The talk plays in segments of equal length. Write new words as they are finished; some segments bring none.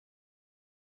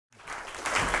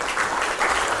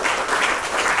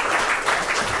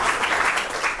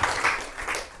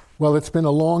Well, it's been a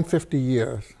long 50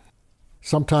 years.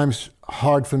 Sometimes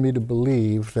hard for me to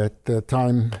believe that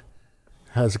time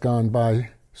has gone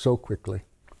by so quickly.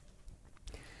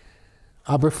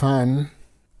 Aberfan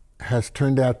has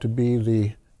turned out to be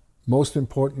the most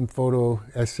important photo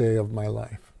essay of my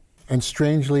life. And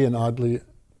strangely and oddly,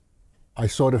 I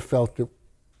sort of felt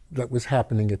that was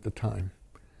happening at the time.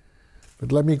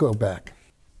 But let me go back.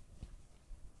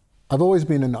 I've always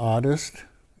been an artist,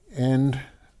 and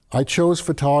I chose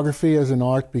photography as an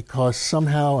art because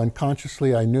somehow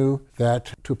unconsciously I knew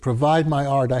that to provide my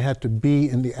art, I had to be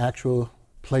in the actual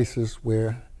places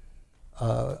where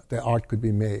the art could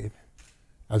be made,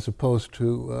 as opposed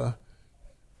to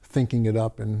thinking it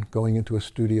up and going into a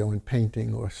studio and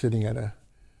painting or sitting at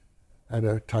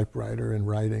a typewriter and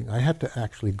writing. I had to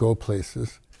actually go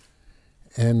places,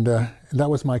 and that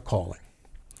was my calling.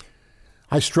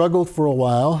 I struggled for a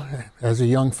while as a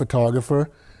young photographer,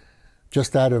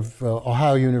 just out of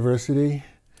Ohio University.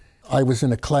 I was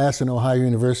in a class in Ohio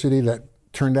University that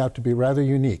turned out to be rather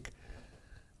unique.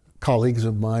 Colleagues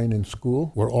of mine in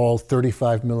school were all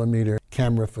 35 millimeter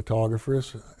camera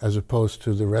photographers, as opposed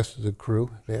to the rest of the crew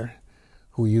there,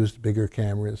 who used bigger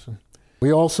cameras.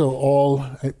 We also all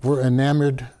were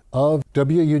enamored of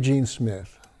W. Eugene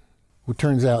Smith, who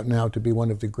turns out now to be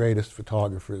one of the greatest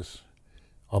photographers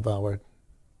of our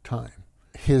time.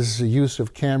 His use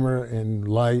of camera and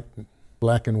light,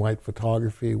 black and white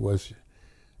photography, was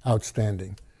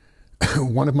outstanding.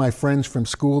 One of my friends from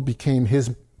school became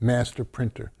his master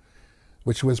printer,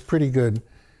 which was pretty good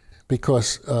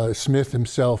because Smith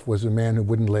himself was a man who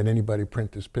wouldn't let anybody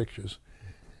print his pictures.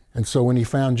 And so when he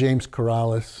found James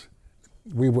Corrales,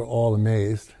 we were all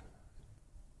amazed.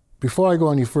 Before I go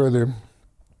any further,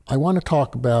 I want to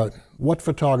talk about what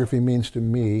photography means to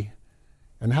me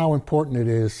and how important it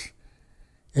is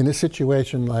in a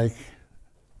situation like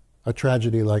a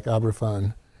tragedy like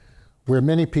Aberfan, where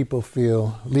many people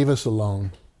feel, leave us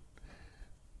alone,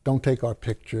 don't take our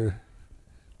picture,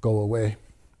 go away.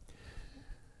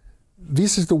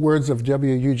 These are the words of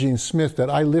W. Eugene Smith that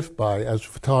I live by as a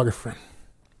photographer.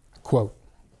 Quote,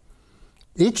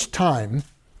 "Each time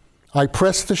I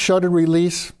pressed the shutter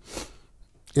release,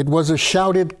 it was a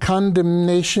shouted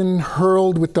condemnation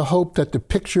hurled with the hope that the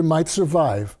picture might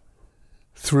survive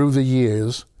through the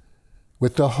years,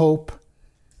 with the hope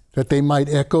that they might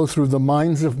echo through the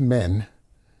minds of men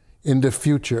in the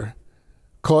future,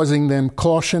 causing them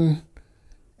caution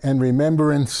and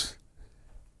remembrance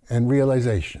and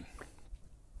realization."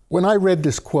 When I read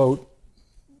this quote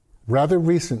rather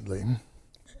recently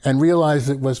and realized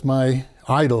it was my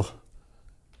idol,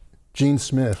 Gene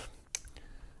Smith,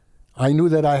 I knew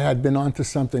that I had been onto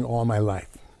something all my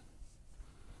life.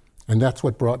 And that's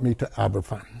what brought me to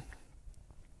Aberfan.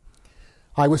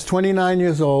 I was 29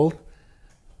 years old.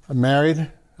 I'm married.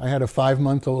 I had a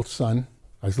 5-month-old son.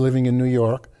 I was living in New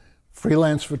York,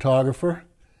 freelance photographer.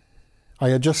 I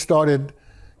had just started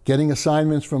getting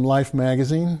assignments from Life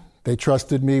magazine. They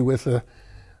trusted me with an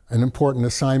important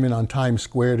assignment on Times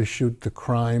Square to shoot the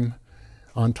crime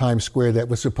on Times Square. That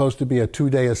was supposed to be a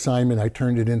 2-day assignment. I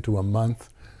turned it into a month,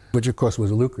 which of course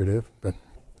was lucrative.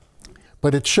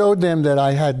 But it showed them that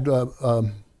I had,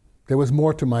 there was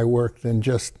more to my work than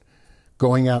just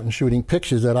going out and shooting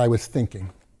pictures, that I was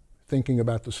thinking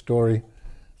about the story,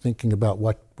 thinking about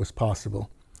what was possible.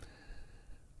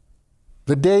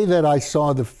 The day that I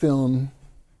saw the film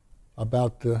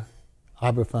about the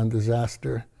Aberfan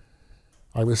disaster,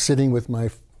 I was sitting with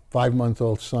my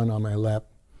 5-month-old son on my lap,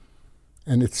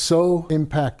 and it so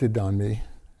impacted on me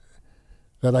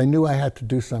that I knew I had to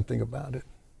do something about it.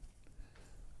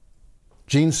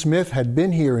 Gene Smith had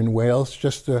been here in Wales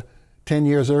just 10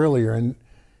 years earlier, and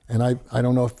I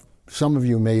don't know if some of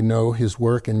you may know his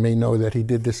work and may know that he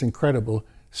did this incredible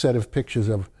set of pictures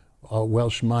of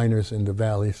Welsh miners in the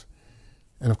valleys.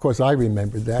 And of course I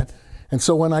remembered that. And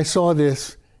so when I saw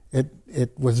this,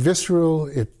 it was visceral,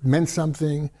 it meant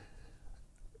something.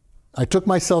 I took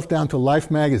myself down to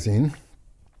Life magazine.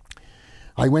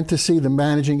 I went to see the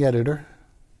managing editor,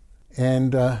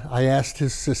 and I asked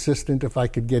his assistant if I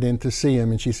could get in to see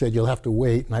him, and she said, "You'll have to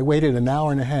wait." And I waited an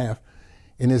hour and a half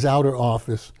in his outer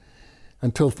office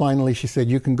until finally she said,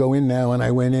 "You can go in now." And I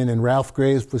went in, and Ralph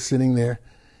Graves was sitting there.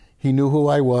 He knew who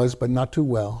I was, but not too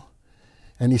well.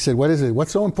 And he said, "What is it?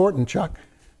 What's so important, Chuck?"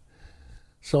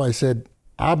 So I said,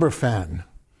 "Aberfan."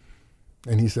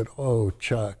 And he said, "Oh,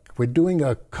 Chuck, we're doing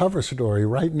a cover story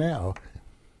right now."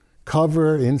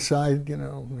 Cover, inside,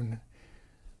 and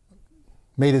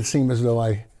made it seem as though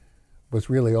I was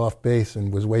really off base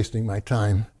and was wasting my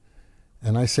time.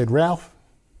 And I said, "Ralph,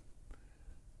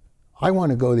 I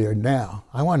want to go there now.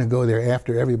 I want to go there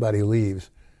after everybody leaves.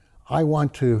 I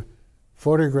want to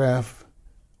photograph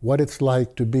what it's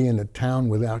like to be in a town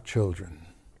without children.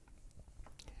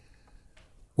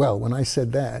 Well, when I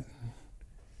said that,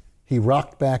 he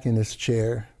rocked back in his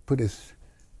chair, put his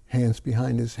hands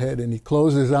behind his head, and he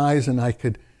closed his eyes, and I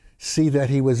could see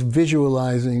that he was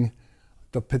visualizing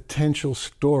the potential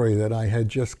story that I had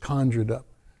just conjured up.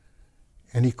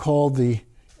 And he called the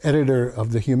editor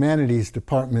of the humanities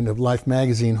department of Life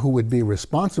magazine, who would be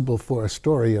responsible for a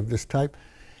story of this type.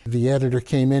 The editor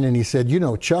came in and he said, "You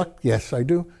know Chuck?" "Yes, I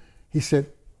do." He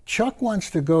said, "Chuck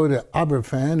wants to go to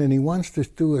Aberfan and he wants to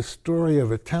do a story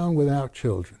of a town without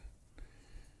children."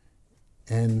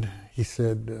 And he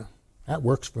said, "That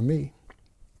works for me."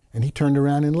 And he turned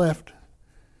around and left.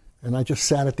 And I just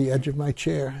sat at the edge of my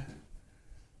chair.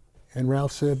 And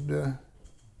Ralph said,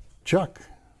 "Chuck,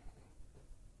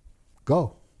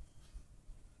 go."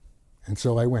 And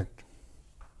so I went.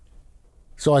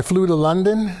 So I flew to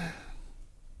London.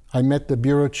 I met the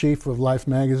bureau chief of Life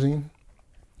magazine,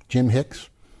 Jim Hicks,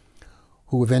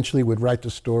 who eventually would write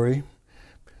the story.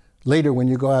 Later, when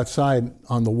you go outside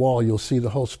on the wall, you'll see the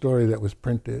whole story that was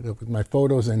printed with my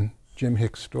photos and Jim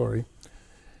Hicks' story.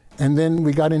 And then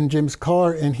we got in Jim's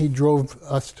car and he drove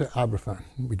us to Aberfan.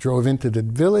 We drove into the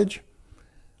village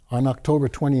on October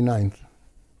 29th.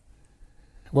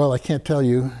 Well, I can't tell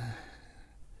you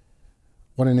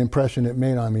what an impression it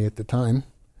made on me at the time.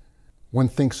 One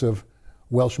thinks of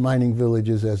Welsh mining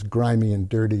villages as grimy and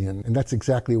dirty, and that's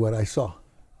exactly what I saw.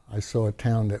 I saw a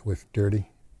town that was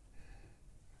dirty,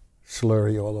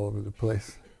 slurry all over the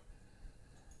place.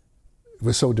 It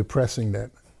was so depressing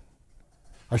that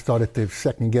I started to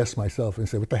second guess myself and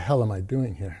say, "What the hell am I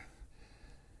doing here?"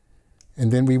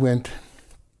 And then we went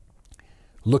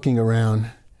looking around,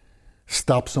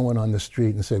 stopped someone on the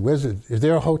street and said, "Is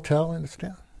there a hotel in this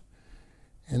town?"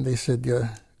 And they said,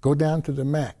 "Go down to the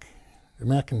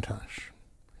Macintosh."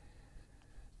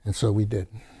 And so we did.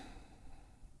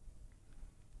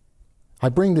 I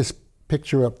bring this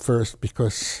picture up first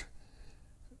because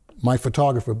my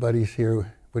photographer buddies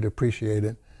here would appreciate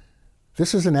it.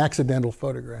 This is an accidental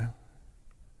photograph,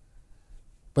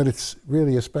 but it's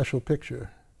really a special picture.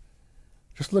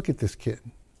 Just look at this kid.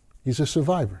 He's a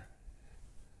survivor.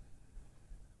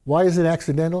 Why is it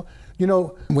accidental? You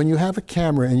know, when you have a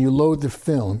camera and you load the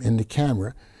film in the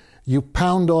camera, you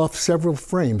pound off several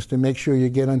frames to make sure you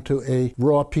get onto a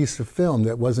raw piece of film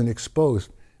that wasn't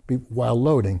exposed while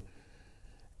loading.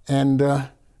 And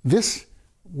this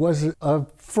was a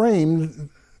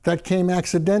frame that came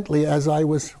accidentally as I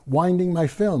was winding my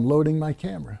film, loading my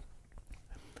camera.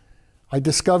 I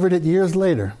discovered it years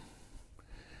later.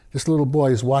 This little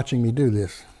boy is watching me do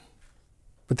this.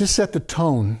 But this set the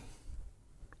tone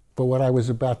for what I was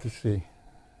about to see.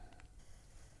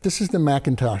 This is the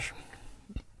Macintosh.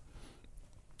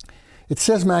 It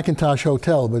says Macintosh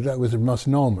Hotel, but that was a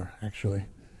misnomer, actually.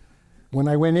 When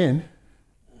I went in,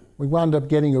 we wound up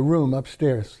getting a room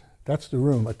upstairs. That's the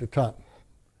room at the top,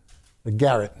 the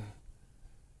garret.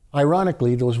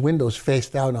 Ironically, those windows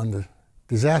faced out on the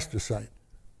disaster site.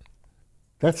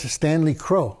 That's Stanley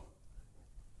Crowe.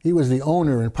 He was the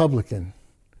owner and publican.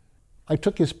 I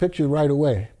took his picture right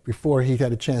away before he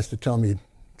had a chance to tell me,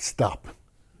 stop.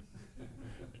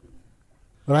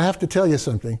 But I have to tell you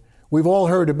something. We've all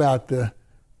heard about the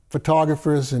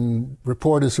photographers and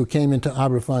reporters who came into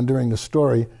Aberfan during the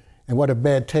story and what a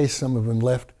bad taste some of them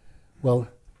left. Well,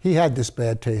 he had this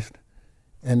bad taste.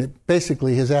 And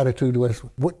basically his attitude was,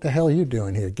 "What the hell are you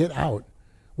doing here? Get out."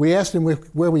 We asked him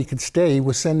where we could stay. He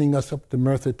was sending us up to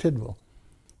Merthyr Tydfil.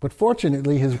 But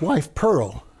fortunately, his wife,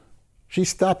 Pearl, she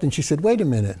stopped and she said, "Wait a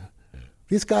minute.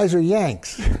 These guys are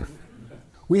Yanks.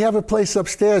 We have a place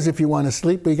upstairs if you want to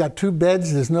sleep. We got 2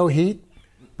 beds. There's no heat.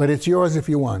 But it's yours if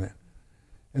you want it."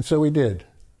 And so we did.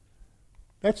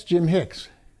 That's Jim Hicks,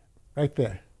 right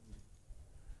there.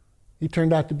 He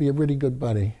turned out to be a really good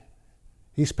buddy.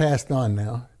 He's passed on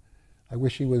now. I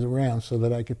wish he was around so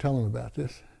that I could tell him about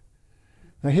this.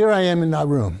 Now here I am in that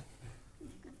room.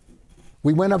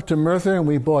 We went up to Merthyr and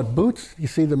we bought boots. You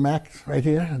see the Mac right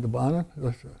here at the bottom?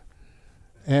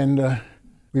 And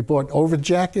we bought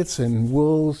overjackets and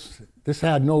wools.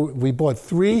 We bought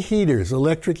 3 heaters,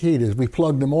 electric heaters. We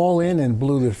plugged them all in and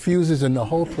blew the fuses in the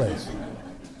whole place.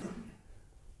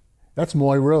 That's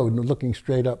Moy Road, looking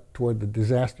straight up toward the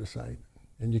disaster site.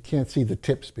 And you can't see the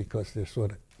tips because they're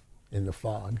sort of in the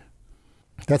fog.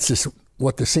 That's just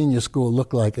what the senior school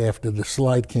looked like after the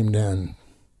slide came down.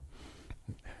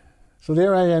 So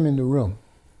there I am in the room.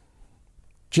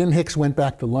 Jim Hicks went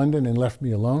back to London and left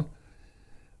me alone.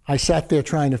 I sat there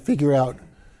trying to figure out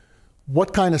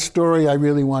what kind of story I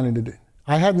really wanted to do.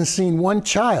 I hadn't seen one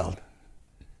child.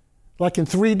 Like in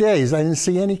 3 days, I didn't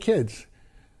see any kids.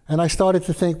 And I started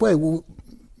to think, wait, well,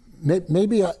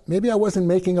 maybe I wasn't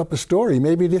making up a story.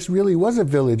 Maybe this really was a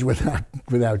village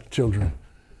without children.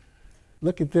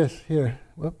 Look at this here.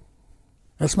 Whoop.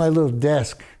 That's my little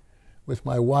desk with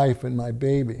my wife and my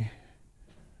baby.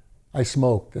 I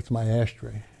smoke. That's my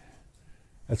ashtray.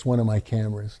 That's one of my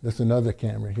cameras. That's another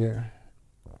camera here.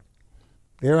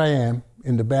 There I am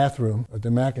in the bathroom of the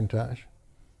McIntosh,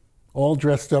 all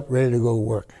dressed up, ready to go to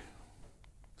work.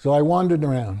 So I wandered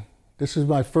around. This is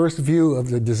my first view of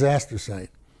the disaster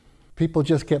site. People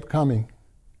just kept coming.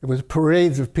 There was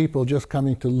parades of people just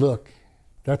coming to look.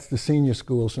 That's the senior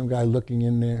school, some guy looking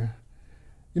in there.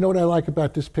 You know what I like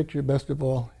about this picture best of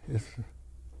all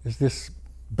is this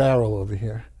barrel over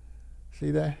here.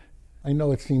 See that? I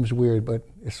know it seems weird, but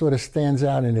it sort of stands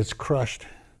out and it's crushed.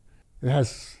 It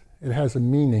has a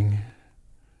meaning.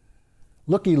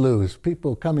 Looky-loos,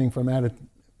 people coming from out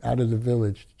of the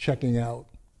village, checking out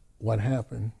what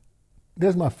happened.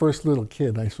 There's my first little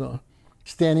kid I saw,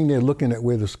 standing there looking at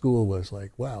where the school was,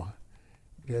 like, wow,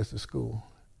 there's the school.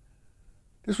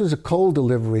 This was a coal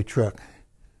delivery truck.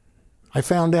 I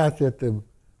found out that the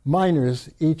miners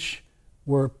each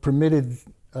were permitted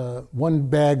 1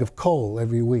 bag of coal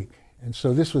every week. And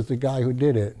so this was the guy who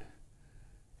did it.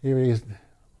 Here he is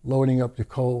loading up the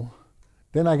coal.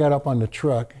 Then I got up on the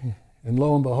truck, and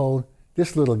lo and behold,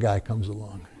 this little guy comes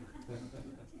along.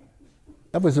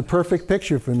 That was a perfect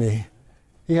picture for me.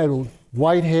 He had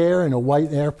white hair and a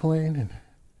white airplane, and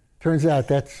turns out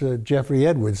that's Jeffrey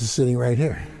Edwards is sitting right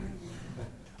here.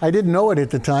 I didn't know it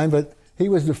at the time, but he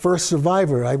was the first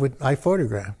survivor I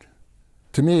photographed.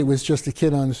 To me, it was just a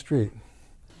kid on the street.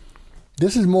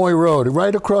 This is Moy Road,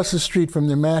 right across the street from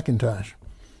the McIntosh.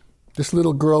 This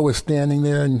little girl was standing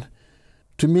there, and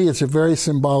to me, it's a very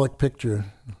symbolic picture.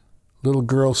 Little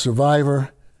girl survivor,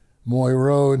 Moy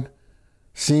Road,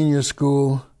 senior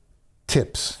school,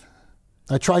 tips.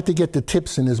 I tried to get the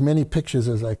tips in as many pictures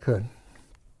as I could.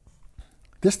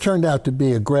 This turned out to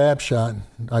be a grab shot.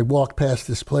 I walked past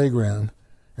this playground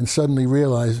and suddenly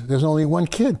realized there's only one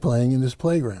kid playing in this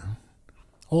playground,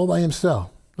 all by himself.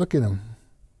 Look at him.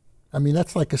 I mean,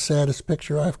 that's like the saddest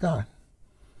picture I've got.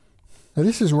 Now,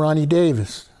 this is Ronnie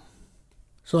Davis.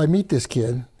 So I meet this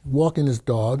kid, walking his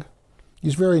dog.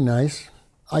 He's very nice.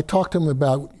 I talked to him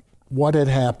about what had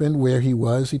happened, where he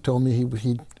was. He told me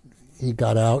he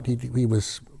got out. He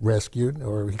was rescued,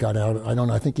 or he got out. I don't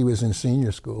know. I think he was in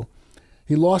senior school.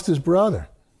 He lost his brother,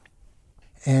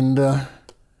 and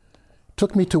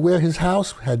took me to where his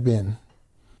house had been.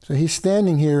 So he's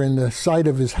standing here in the site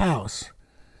of his house.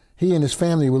 He and his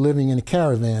family were living in a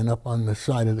caravan up on the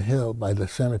side of the hill by the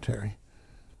cemetery.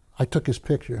 I took his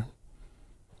picture.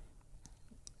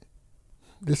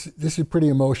 This is pretty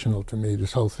emotional to me,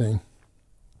 this whole thing.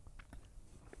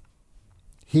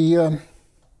 He had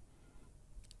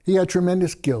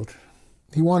tremendous guilt.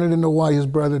 He wanted to know why his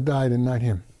brother died and not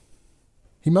him.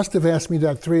 He must have asked me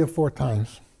that 3 or 4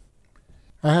 times.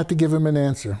 I had to give him an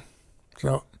answer.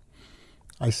 So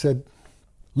I said,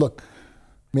 look,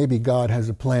 maybe God has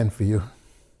a plan for you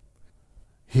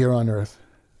here on earth.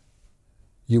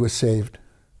 You were saved.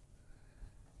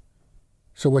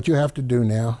 So what you have to do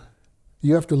now,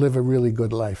 you have to live a really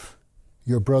good life.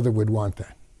 Your brother would want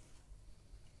that.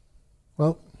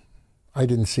 Well, I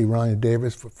didn't see Ronnie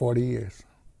Davis for 40 years.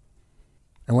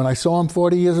 And when I saw him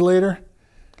 40 years later,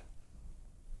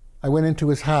 I went into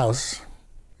his house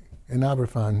in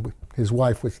Aberfan. His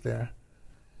wife was there.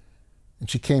 And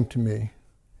she came to me.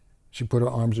 She put her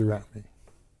arms around me.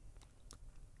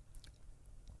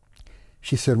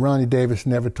 She said, Ronnie Davis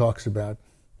never talks about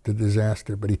the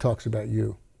disaster, but he talks about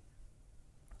you.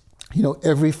 You know,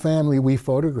 every family we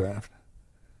photographed,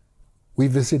 we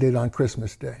visited on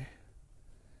Christmas Day.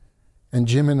 And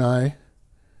Jim and I,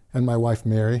 and my wife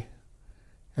Mary,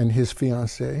 and his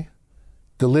fiancée,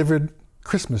 delivered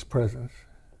Christmas presents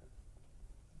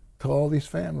to all these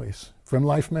families from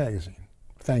Life magazine.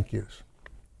 Thank yous.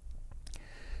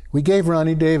 We gave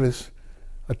Ronnie Davis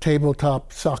a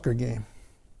tabletop soccer game.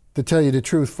 To tell you the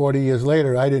truth, 40 years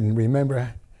later, I didn't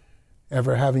remember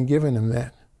ever having given him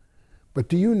that. But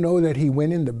do you know that he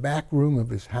went in the back room of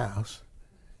his house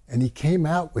and he came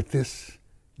out with this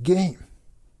game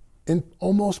in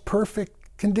almost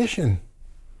perfect condition?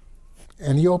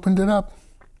 And he opened it up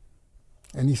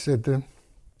and he said,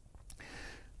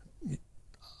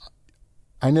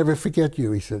 I never forget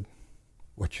you, he said,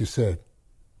 what you said.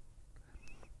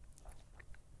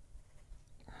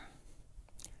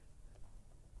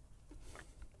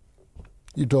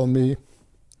 You told me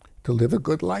to live a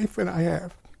good life, and I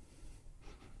have.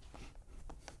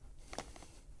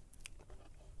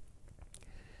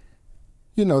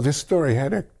 You know, this story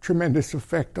had a tremendous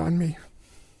effect on me.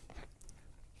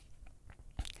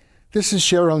 This is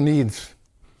Cheryl Needs.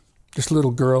 This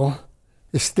little girl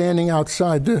is standing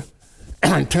outside the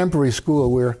temporary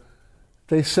school where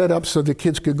they set up so the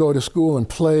kids could go to school and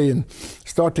play and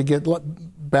start to get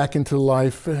back into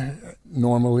life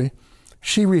normally.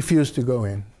 She refused to go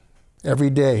in. Every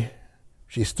day,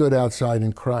 she stood outside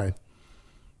and cried.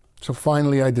 So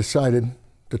finally, I decided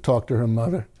to talk to her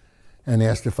mother and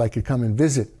asked if I could come and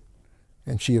visit.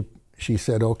 And she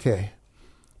said, okay.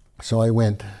 So I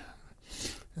went,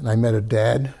 and I met her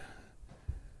dad.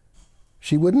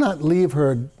 She would not leave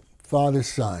her father's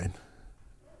side.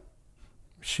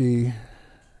 She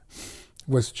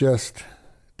was just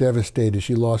devastated.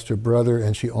 She lost her brother,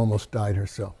 and she almost died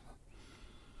herself.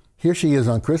 Here she is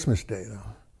on Christmas Day,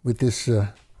 though, with this,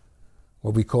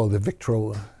 what we call the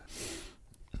Victrola.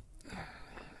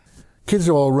 Kids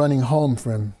are all running home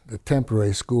from the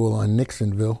temporary school on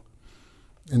Nixonville,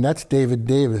 and that's David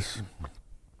Davis.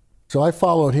 So I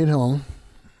followed him home.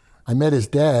 I met his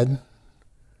dad.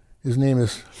 His name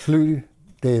is Flew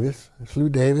Davis,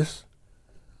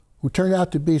 who turned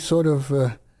out to be sort of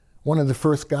one of the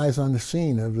first guys on the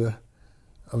scene of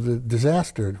the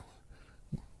disaster.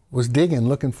 Was digging,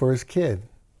 looking for his kid.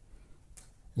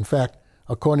 In fact,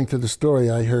 according to the story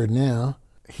I heard now,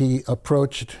 he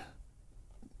approached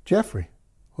Jeffrey,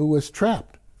 who was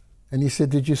trapped. And he said,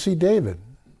 "Did you see David?"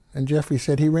 And Jeffrey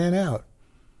said he ran out.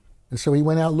 And so he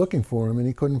went out looking for him, and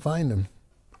he couldn't find him.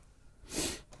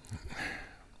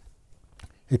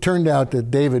 It turned out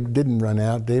that David didn't run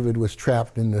out. David was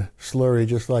trapped in the slurry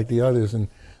just like the others. And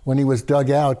when he was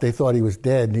dug out, they thought he was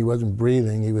dead. He wasn't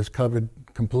breathing. He was covered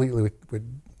completely with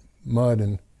mud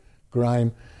and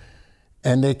grime.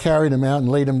 And they carried him out and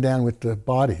laid him down with the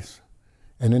bodies.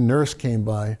 And a nurse came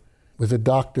by with a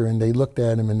doctor, and they looked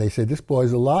at him, and they said, "This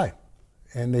boy's alive."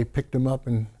 And they picked him up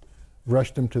and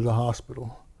rushed him to the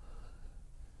hospital.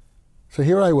 So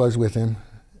here I was with him,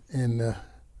 and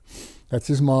that's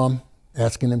his mom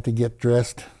asking him to get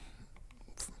dressed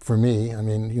for me. I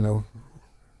mean, you know,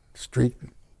 street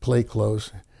play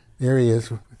clothes. There he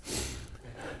is.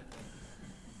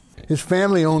 His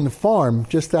family owned the farm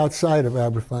just outside of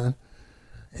Aberfan.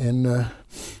 And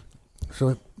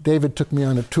so David took me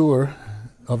on a tour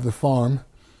of the farm.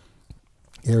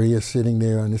 Here he is sitting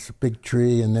there on this big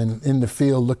tree, and then in the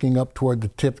field looking up toward the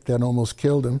tip that almost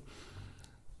killed him.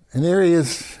 And there he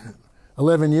is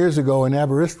 11 years ago in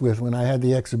Aberystwyth when I had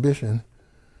the exhibition.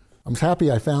 I'm happy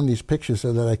I found these pictures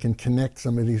so that I can connect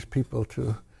some of these people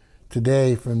to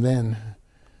today from then.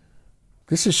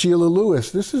 This is Sheila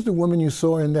Lewis. This is the woman you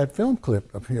saw in that film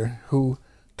clip up here who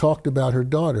talked about her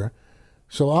daughter.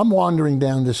 So I'm wandering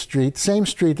down this street, same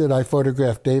street that I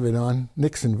photographed David on,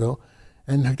 Nixonville,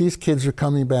 and these kids are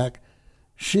coming back.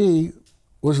 She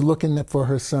was looking for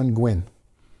her son, Gwyn.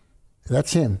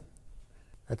 That's him.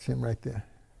 That's him right there.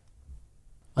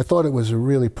 I thought it was a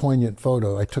really poignant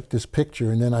photo. I took this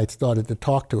picture, and then I started to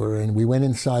talk to her, and we went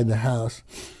inside the house,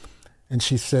 and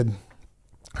she said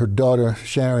her daughter,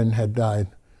 Sharon, had died,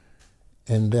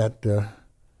 and that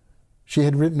she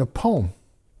had written a poem.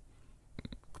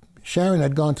 Sharon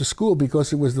had gone to school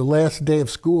because it was the last day of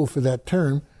school for that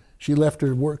term. She left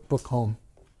her workbook home.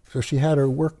 So she had her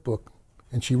workbook,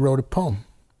 and she wrote a poem.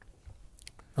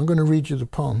 I'm going to read you the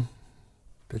poem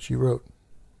that she wrote.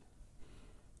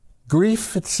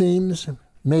 Grief, it seems,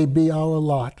 may be our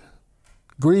lot.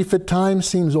 Grief at times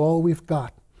seems all we've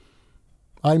got.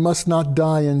 I must not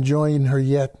die and join her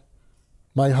yet.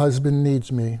 My husband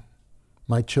needs me.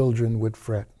 My children would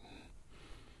fret.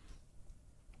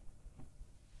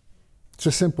 It's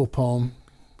a simple poem,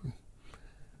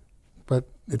 but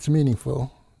it's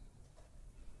meaningful.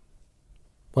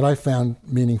 What I found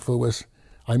meaningful was,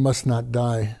 I must not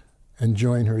die and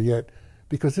join her yet,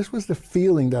 because this was the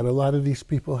feeling that a lot of these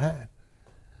people had.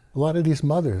 A lot of these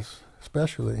mothers,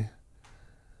 especially.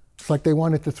 It's like they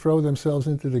wanted to throw themselves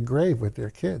into the grave with their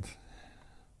kids.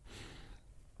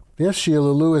 There's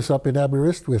Sheila Lewis up in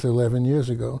Aberystwyth 11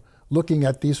 years ago, looking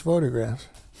at these photographs.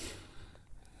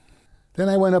 Then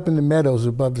I went up in the meadows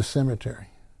above the cemetery.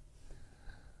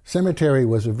 Cemetery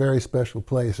was a very special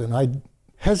place, and I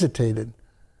hesitated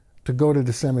to go to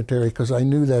the cemetery because I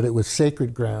knew that it was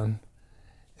sacred ground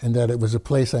and that it was a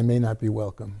place I may not be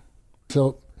welcome.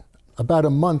 So about a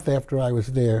month after I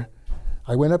was there,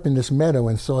 I went up in this meadow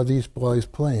and saw these boys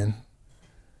playing.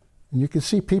 And you could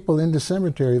see people in the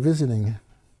cemetery visiting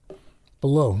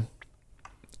below.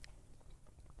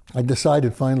 I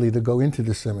decided finally to go into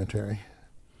the cemetery.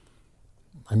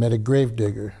 I met a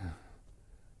gravedigger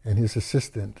and his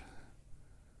assistant.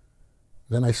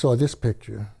 Then I saw this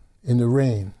picture in the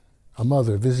rain, a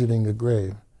mother visiting a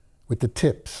grave with the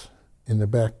tips in the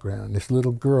background, this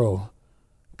little girl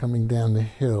coming down the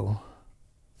hill.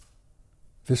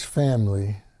 this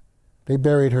family, they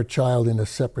buried her child in a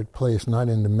separate place, not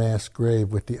in the mass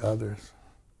grave with the others.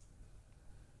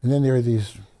 And then there are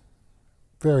these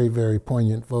very, very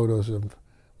poignant photos of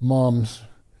moms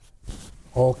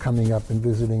all coming up and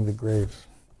visiting the graves.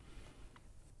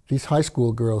 These high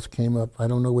school girls came up. I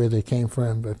don't know where they came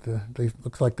from, but they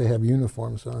looks like they have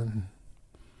uniforms on.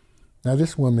 Now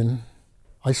this woman,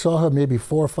 I saw her maybe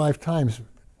 4 or 5 times.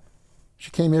 She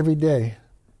came every day.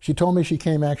 She told me she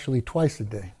came actually twice a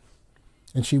day.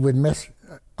 And she would mess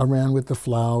around with the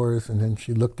flowers, and then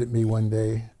she looked at me one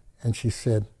day and she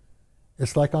said,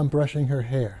 "It's like I'm brushing her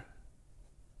hair."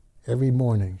 Every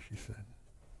morning, she said.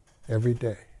 Every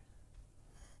day.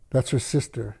 That's her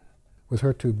sister with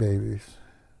her 2 babies.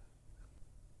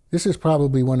 This is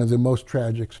probably one of the most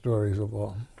tragic stories of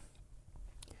all.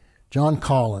 John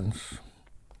Collins.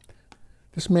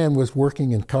 This man was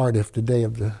working in Cardiff the day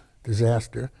of the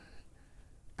disaster.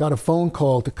 Got a phone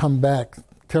call to come back.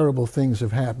 Terrible things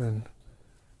have happened.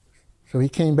 So he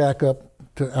came back up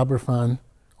to Aberfan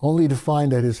only to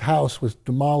find that his house was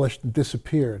demolished and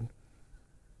disappeared.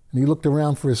 And he looked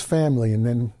around for his family and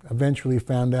then eventually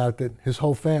found out that his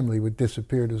whole family had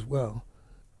disappeared as well.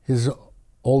 His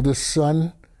oldest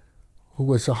son, who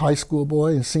was a high school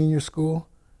boy in senior school,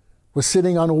 was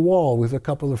sitting on a wall with a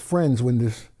couple of friends when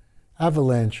this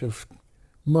avalanche of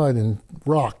mud and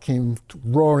rock came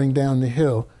roaring down the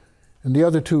hill. And the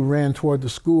other 2 ran toward the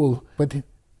school, but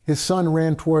his son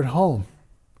ran toward home.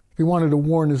 He wanted to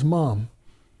warn his mom,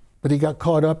 but he got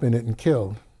caught up in it and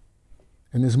killed.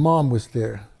 And his mom was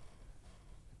there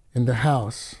in the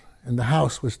house, and the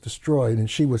house was destroyed, and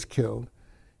she was killed.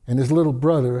 And his little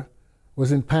brother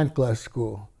was in Pantglass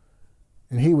school,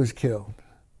 and he was killed.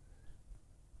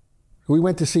 We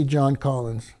went to see John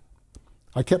Collins.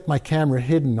 I kept my camera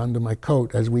hidden under my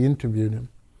coat as we interviewed him.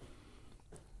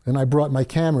 And I brought my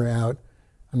camera out,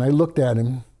 and I looked at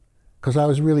him because I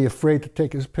was really afraid to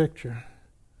take his picture.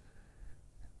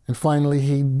 And finally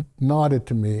he nodded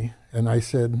to me, and I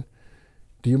said,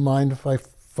 "Do you mind if I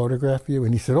photograph you?"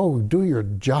 And he said, "Oh, do your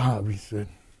job," he said.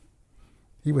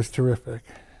 He was terrific.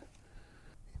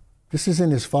 This is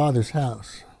in his father's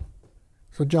house.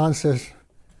 So John says,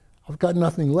 "I've got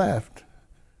nothing left.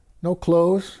 No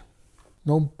clothes,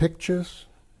 no pictures,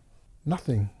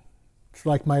 nothing. It's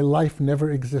like my life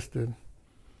never existed."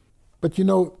 But you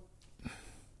know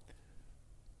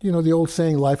the old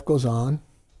saying, life goes on?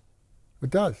 It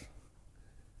does.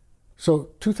 So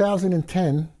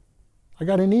 2010, I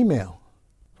got an email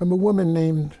from a woman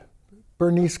named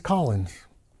Bernice Collins.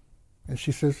 And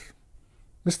she says,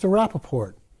 "Mr.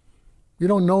 Rapoport, you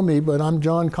don't know me, but I'm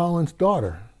John Collins'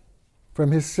 daughter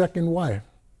from his second wife."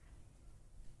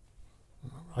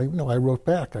 I wrote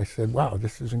back. I said, "Wow,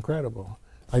 this is incredible.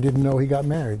 I didn't know he got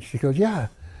married." She goes, "Yeah."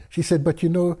 She said, "But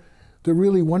the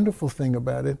really wonderful thing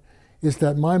about it is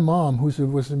that my mom, who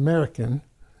was American,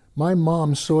 my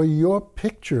mom saw your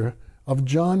picture of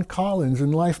John Collins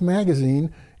in Life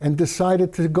magazine and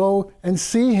decided to go and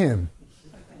see him."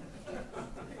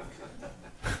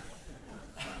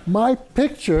 My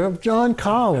picture of John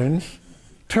Collins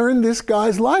turned this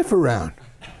guy's life around.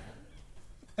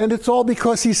 And it's all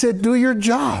because he said, "Do your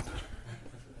job."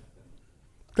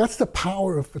 That's the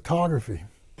power of photography.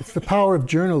 It's the power of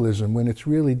journalism when it's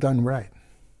really done right.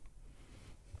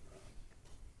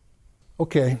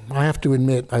 Okay, I have to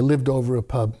admit, I lived over a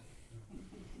pub.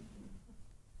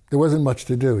 There wasn't much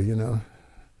to do,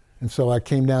 And so I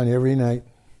came down every night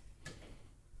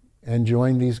and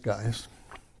joined these guys.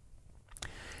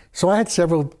 So I had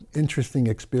several interesting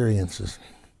experiences.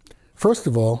 First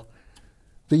of all,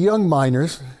 the young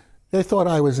miners, they thought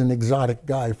I was an exotic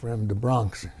guy from the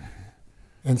Bronx.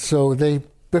 And so they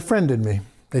befriended me.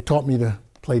 They taught me to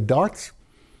play darts.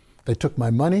 They took my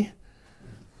money.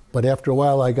 But after a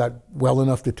while, I got well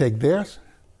enough to take theirs.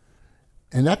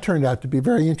 And that turned out to be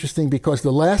very interesting because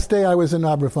the last day I was in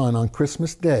Aberfan, on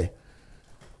Christmas Day,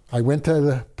 I went to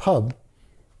the pub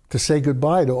to say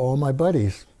goodbye to all my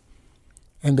buddies.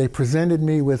 And they presented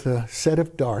me with a set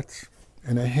of darts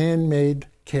and a handmade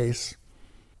case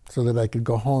so that I could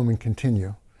go home and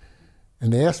continue.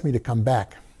 And they asked me to come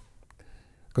back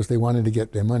because they wanted to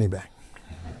get their money back.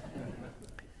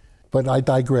 But I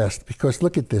digressed because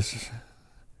look at this.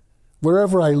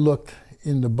 Wherever I looked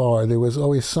in the bar, there was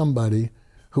always somebody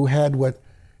who had what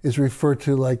is referred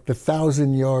to like the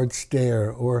 1,000-yard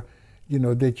stare, or,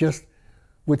 they just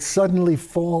would suddenly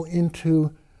fall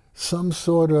into some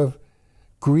sort of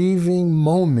grieving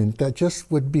moment that just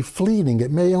would be fleeting.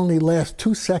 It may only last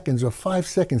 2 seconds or 5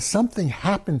 seconds. Something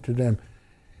happened to them,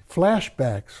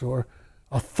 flashbacks or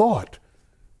a thought,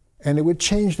 and it would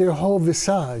change their whole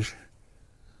visage.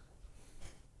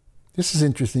 This is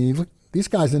interesting. these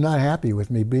guys are not happy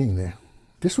with me being there.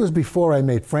 This was before I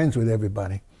made friends with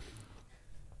everybody.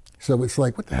 So it's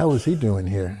like, what the hell is he doing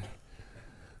here?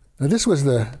 Now, this was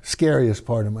the scariest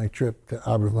part of my trip to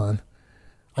Aberfan.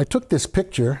 I took this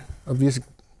picture of these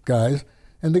guys,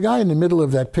 and the guy in the middle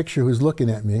of that picture who's looking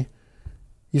at me,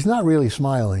 he's not really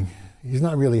smiling. He's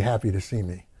not really happy to see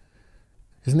me.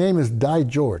 His name is Di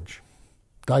George.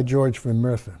 Di George from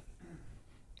Merthyr.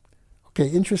 Okay,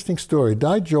 interesting story.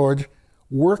 Di George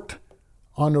worked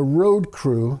on a road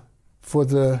crew for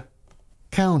the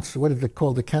council. What is it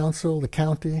called? The council? The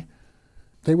county?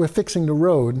 They were fixing the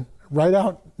road right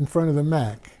out in front of the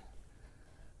Mac.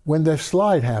 When the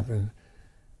slide happened,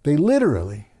 they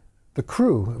literally, the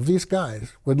crew of these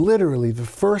guys, were literally the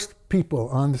first people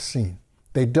on the scene.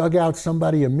 They dug out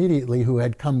somebody immediately who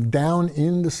had come down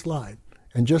in the slide,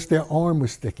 and just their arm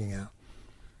was sticking out.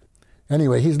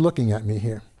 Anyway, he's looking at me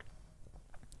here.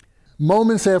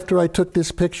 Moments after I took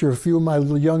this picture, a few of my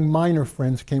young miner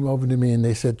friends came over to me and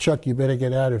they said, "Chuck, you better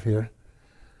get out of here."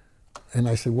 And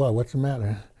I said, "What? What's the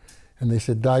matter?" And they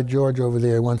said, "Di George over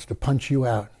there wants to punch you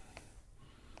out."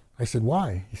 I said,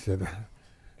 "Why?" He said,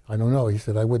 "I don't know." He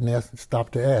said, "I wouldn't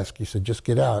stop to ask." He said, "Just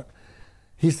get out."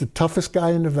 He's the toughest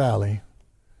guy in the valley.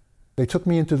 They took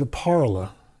me into the parlor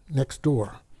next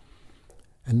door.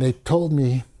 And they told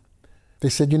me, they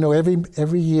said,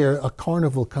 every year a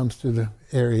carnival comes to the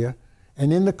area.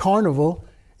 And in the carnival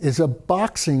is a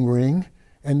boxing ring.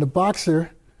 And the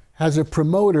boxer has a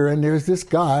promoter. And there's this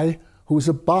guy who's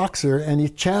a boxer. And he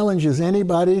challenges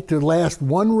anybody to last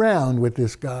one round with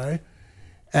this guy.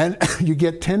 And you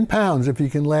get 10 pounds if you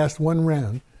can last one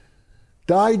round.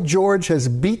 Di George has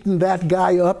beaten that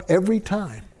guy up every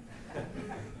time.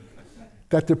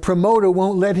 That the promoter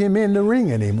won't let him in the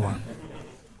ring anymore.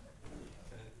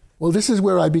 Well, this is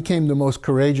where I became the most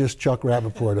courageous Chuck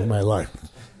Rapoport of my life.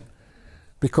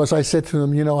 Because I said to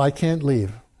him, I can't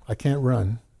leave. I can't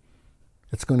run.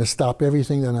 It's going to stop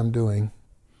everything that I'm doing.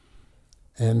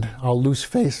 And I'll lose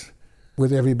face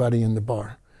with everybody in the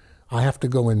bar. I have to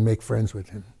go and make friends with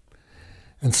him.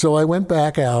 And so I went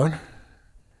back out.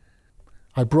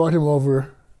 I brought him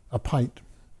over a pint.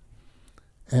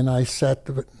 And I sat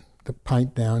the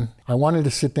pint down. I wanted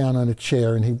to sit down on a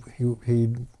chair, and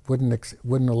he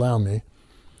wouldn't allow me.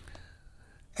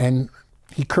 And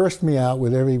he cursed me out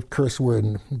with every curse word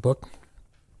in the book,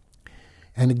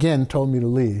 and again told me to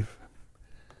leave.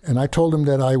 And I told him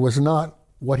that I was not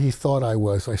what he thought I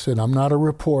was. I said, "I'm not a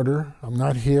reporter. I'm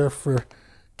not here for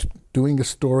doing a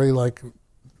story like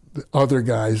the other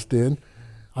guys did."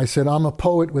 I said, "I'm a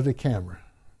poet with a camera."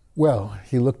 Well,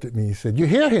 he looked at me, he said, "You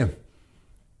hear him?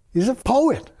 He's a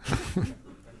poet."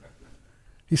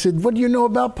 He said, "What do you know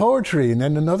about poetry?" And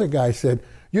then another guy said,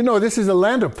 "This is a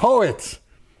land of poets."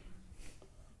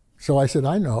 So I said,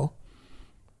 "I know."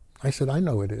 I said, "I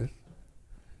know it is."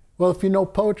 "Well, if you know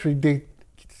poetry,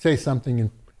 say something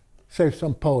and say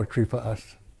some poetry for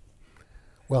us."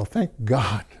 Well, thank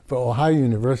God for Ohio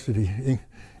University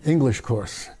English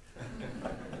course.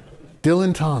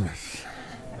 Dylan Thomas.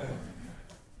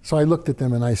 So I looked at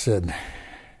them and I said,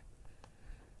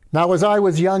 "Now as I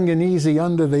was young and easy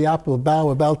under the apple bough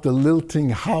about the lilting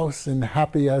house, and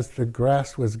happy as the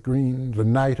grass was green, the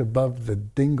night above the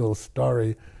dingle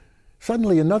starry,"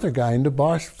 suddenly another guy in the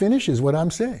bar finishes what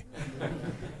I'm saying.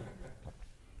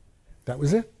 That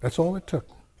was it. That's all it took.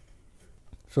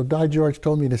 So Di George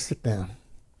told me to sit down.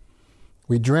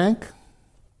 We drank,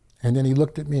 and then he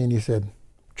looked at me and he said,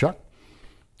 "Chuck,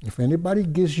 if anybody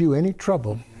gives you any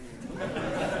trouble,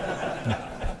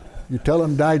 you tell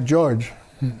him Di George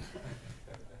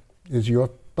is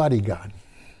your bodyguard."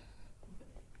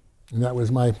 And that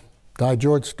was my Di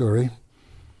George story.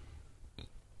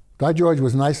 Di George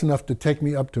was nice enough to take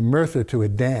me up to Merthyr to a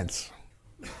dance.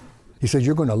 He said,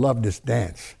 "You're going to love this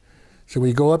dance." So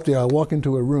we go up there, I walk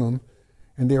into a room,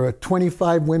 and there are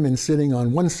 25 women sitting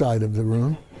on one side of the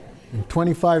room, and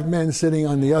 25 men sitting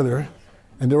on the other,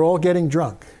 and they're all getting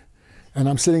drunk. And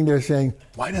I'm sitting there saying,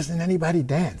 "Why doesn't anybody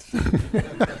dance?"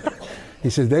 He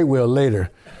said, "They will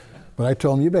later." But I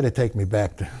told him, "You better take me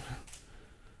back there."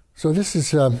 So this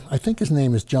is, I think his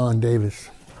name is John Davis.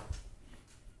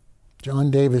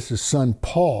 John Davis's son,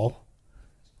 Paul,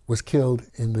 was killed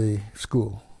in the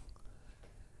school.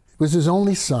 It was his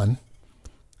only son.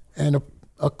 And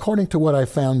according to what I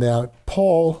found out,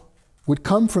 Paul would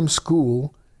come from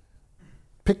school,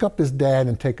 pick up his dad,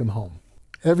 and take him home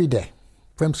every day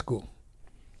from school.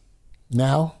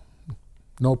 Now,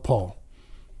 no Paul.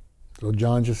 So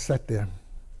John just sat there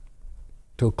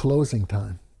till closing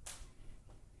time.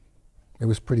 It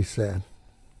was pretty sad.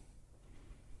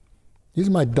 These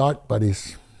are my dark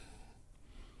buddies.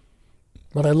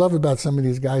 What I love about some of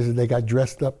these guys is they got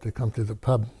dressed up to come to the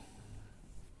pub.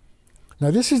 Now,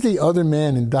 this is the other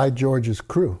man in Di George's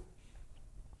crew.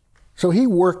 So he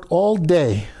worked all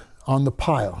day on the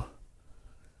pile.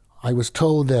 I was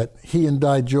told that he and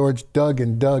Di George dug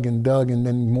and dug and dug, and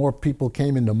then more people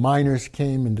came, and the miners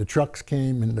came, and the trucks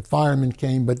came, and the firemen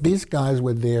came. But these guys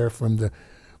were there from the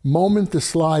moment the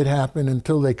slide happened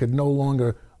until they could no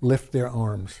longer lift their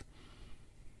arms.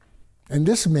 And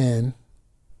this man,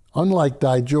 unlike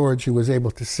Di George, who was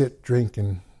able to sit, drink,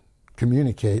 and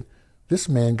communicate, this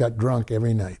man got drunk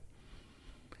every night.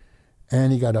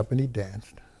 And he got up and he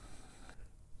danced.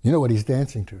 You know what he's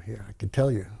dancing to here, I could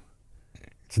tell you.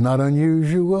 It's not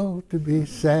unusual to be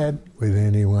sad with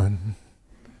anyone.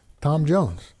 Tom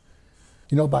Jones.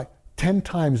 You know, by 10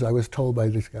 times I was told by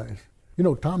these guys, you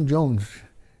know, Tom Jones,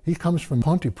 he comes from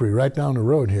Pontypridd, right down the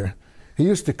road here. He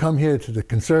used to come here to the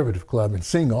Conservative Club and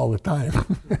sing all the time.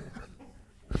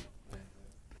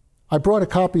 I brought a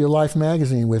copy of Life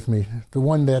magazine with me, the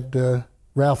one that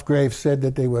Ralph Graves said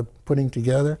that they were putting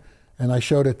together, and I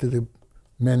showed it to the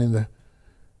men in the,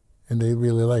 and they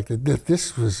really liked it.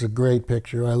 This was a great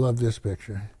picture. I love this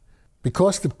picture.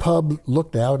 Because the pub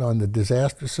looked out on the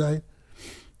disaster site,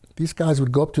 these guys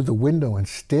would go up to the window and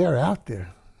stare out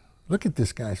there. Look at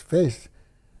this guy's face.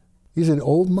 He's an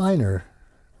old miner,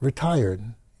 retired.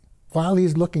 While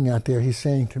he's looking out there, he's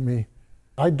saying to me,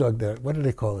 I dug that, what do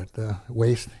they call it,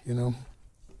 waste, you know?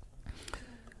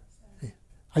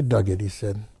 I dug it, he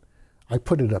said. I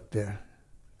put it up there.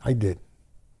 I did.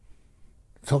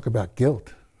 Talk about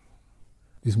guilt.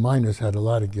 These miners had a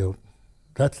lot of guilt.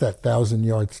 That's that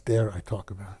 1,000-yard stare I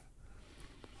talk about.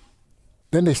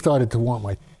 Then they started to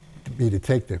want me to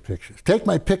take their pictures. Take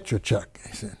my picture, Chuck,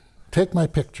 he said. Take my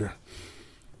picture.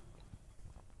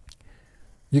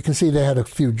 You can see they had a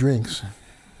few drinks.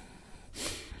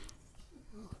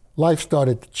 Life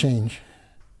started to change.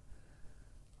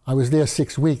 I was there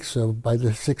 6 weeks, so by the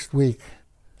 6th week,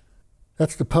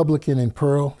 that's the publican in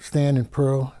Pearl, Stan in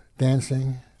Pearl,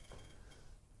 dancing.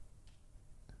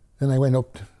 Then I went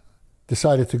up,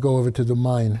 decided to go over to the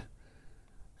mine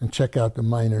and check out the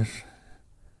miners.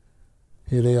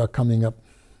 Here they are coming up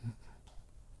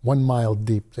 1 mile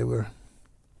deep. They were.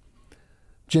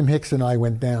 Jim Hicks and I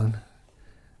went down.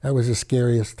 That was the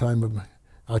scariest time of my,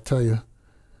 I'll tell you.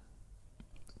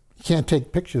 You can't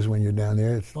take pictures when you're down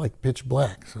there. It's like pitch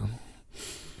black. So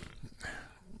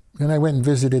then I went and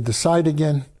visited the site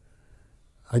again.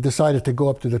 I decided to go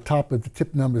up to the top of the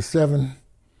tip number 7.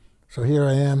 So here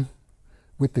I am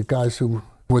with the guys who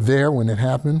were there when it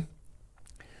happened.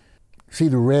 See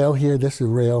the rail here? This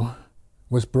rail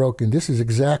was broken. This is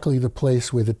exactly the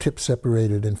place where the tip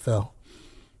separated and fell.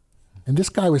 And this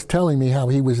guy was telling me how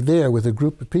he was there with a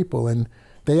group of people, and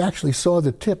they actually saw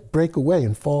the tip break away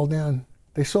and fall down.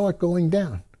 They saw it going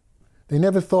down. They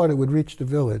never thought it would reach the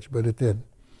village, but it did.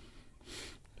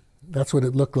 That's what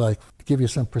it looked like. To give you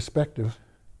some perspective,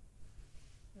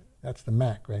 that's the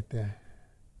Mac right there,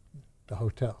 the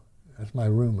hotel. That's my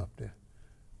room up there.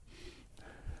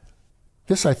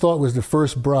 This, I thought, was the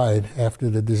first bride after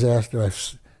the disaster. I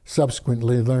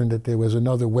subsequently learned that there was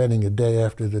another wedding a day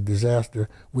after the disaster,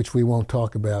 which we won't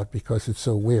talk about because it's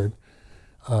so weird.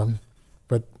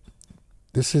 But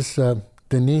this is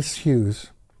Denise Hughes,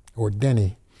 or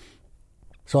Denny.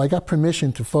 So I got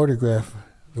permission to photograph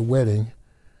the wedding,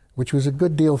 which was a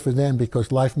good deal for them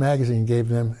because Life magazine gave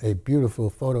them a beautiful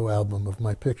photo album of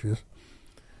my pictures.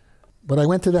 But I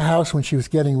went to the house when she was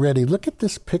getting ready. Look at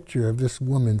this picture of this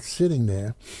woman sitting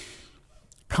there,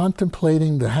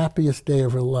 contemplating the happiest day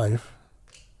of her life,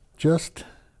 just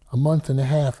a month and a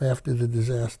half after the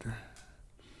disaster.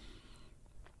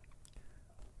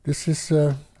 This is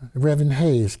Reverend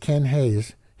Hayes, Ken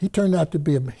Hayes. He turned out to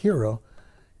be a hero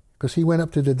because he went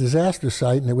up to the disaster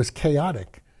site and it was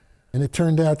chaotic. And it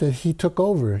turned out that he took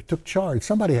over, took charge.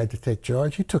 Somebody had to take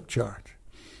charge. He took charge.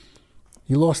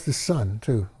 He lost his son,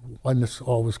 too, when this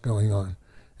all was going on.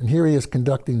 And here he is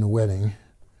conducting the wedding,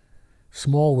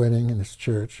 small wedding in his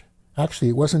church. Actually,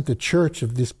 it wasn't the church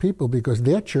of these people because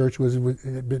their church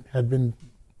had been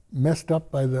messed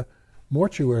up by the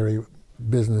mortuary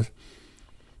business.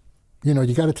 You know,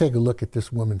 you got to take a look at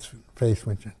this woman's face,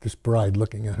 this bride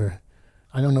looking at her.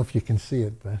 I don't know if you can see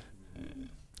it, but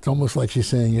it's almost like she's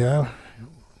saying, yeah,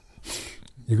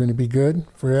 you're going to be good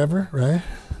forever, right?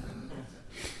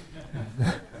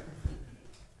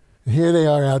 Here they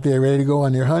are out there ready to go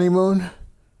on their honeymoon.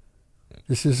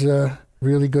 This is a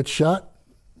really good shot.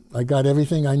 I got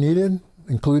everything I needed,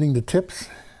 including the tips.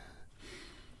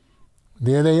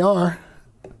 There they are,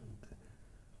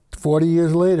 40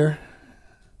 years later.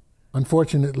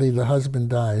 Unfortunately, the husband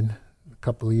died a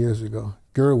couple of years ago.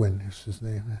 Gerwin is his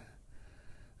name.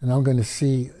 And I'm going to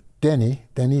see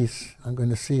Denise, I'm going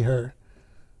to see her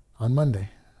on Monday.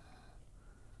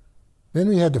 Then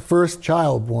we had the first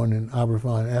child born in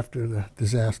Aberfan after the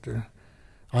disaster.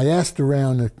 I asked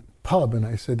around the pub and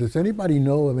I said, does anybody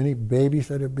know of any babies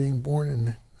that are being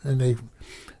born? And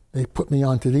they put me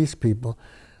onto these people,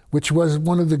 which was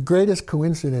one of the greatest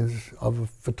coincidences of a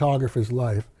photographer's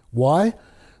life. Why?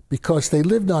 Because they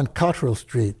lived on Cotterell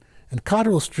Street, and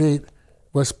Cotterell Street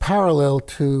was parallel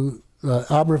to the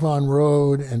Aberfan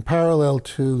Road and parallel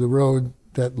to the road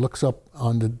that looks up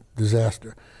on the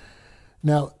disaster.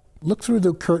 Now, look through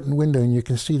the curtain window and you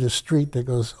can see the street that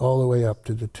goes all the way up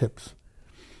to the tips.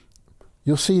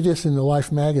 You'll see this in the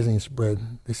Life magazine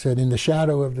spread. They said, in the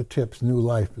shadow of the tips, new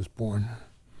life is born.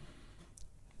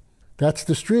 That's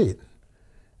the street.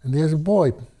 And there's a boy,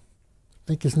 I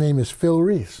think his name is Phil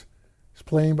Reese. He's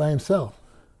playing by himself.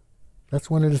 That's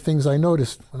one of the things I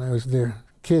noticed when I was there.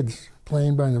 Kids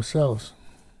playing by themselves.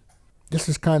 This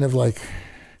is kind of like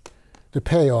the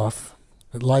payoff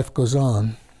that life goes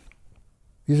on.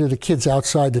 These are the kids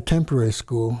outside the temporary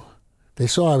school. They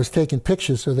saw I was taking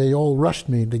pictures, so they all rushed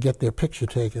me to get their picture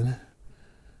taken.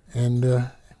 And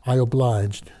I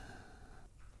obliged.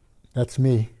 That's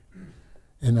me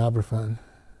in Aberfan.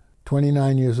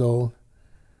 29 years old,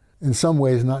 in some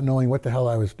ways not knowing what the hell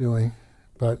I was doing,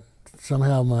 but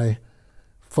somehow my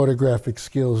photographic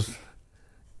skills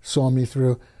saw me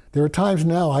through. There are times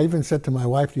now, I even said to my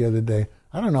wife the other day,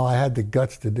 I don't know, I had the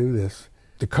guts to do this,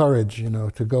 the courage,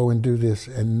 to go and do this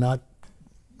and not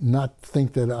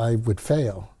think that I would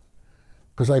fail.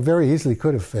 Because I very easily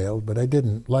could have failed, but I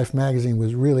didn't. Life magazine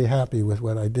was really happy with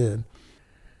what I did.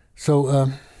 So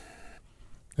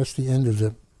that's the end of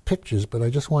the pictures, but I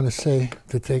just want to say,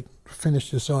 to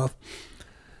finish this off,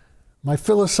 my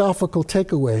philosophical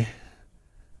takeaway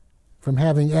from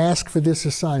having asked for this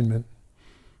assignment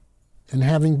and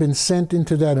having been sent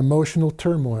into that emotional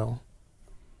turmoil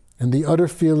and the utter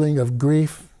feeling of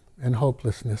grief and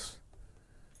hopelessness,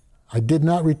 I did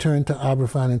not return to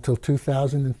Aberfan until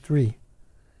 2003,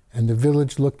 and the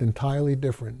village looked entirely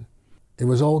different. It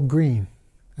was all green,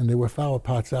 and there were flower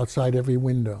pots outside every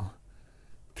window.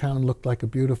 The town looked like a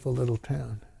beautiful little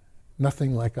town,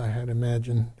 nothing like I had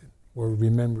imagined or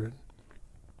remembered.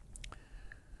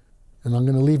 And I'm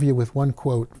going to leave you with one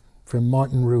quote from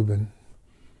Martin Rubin.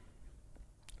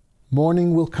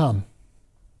 Morning will come.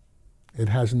 It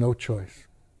has no choice.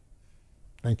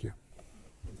 Thank you.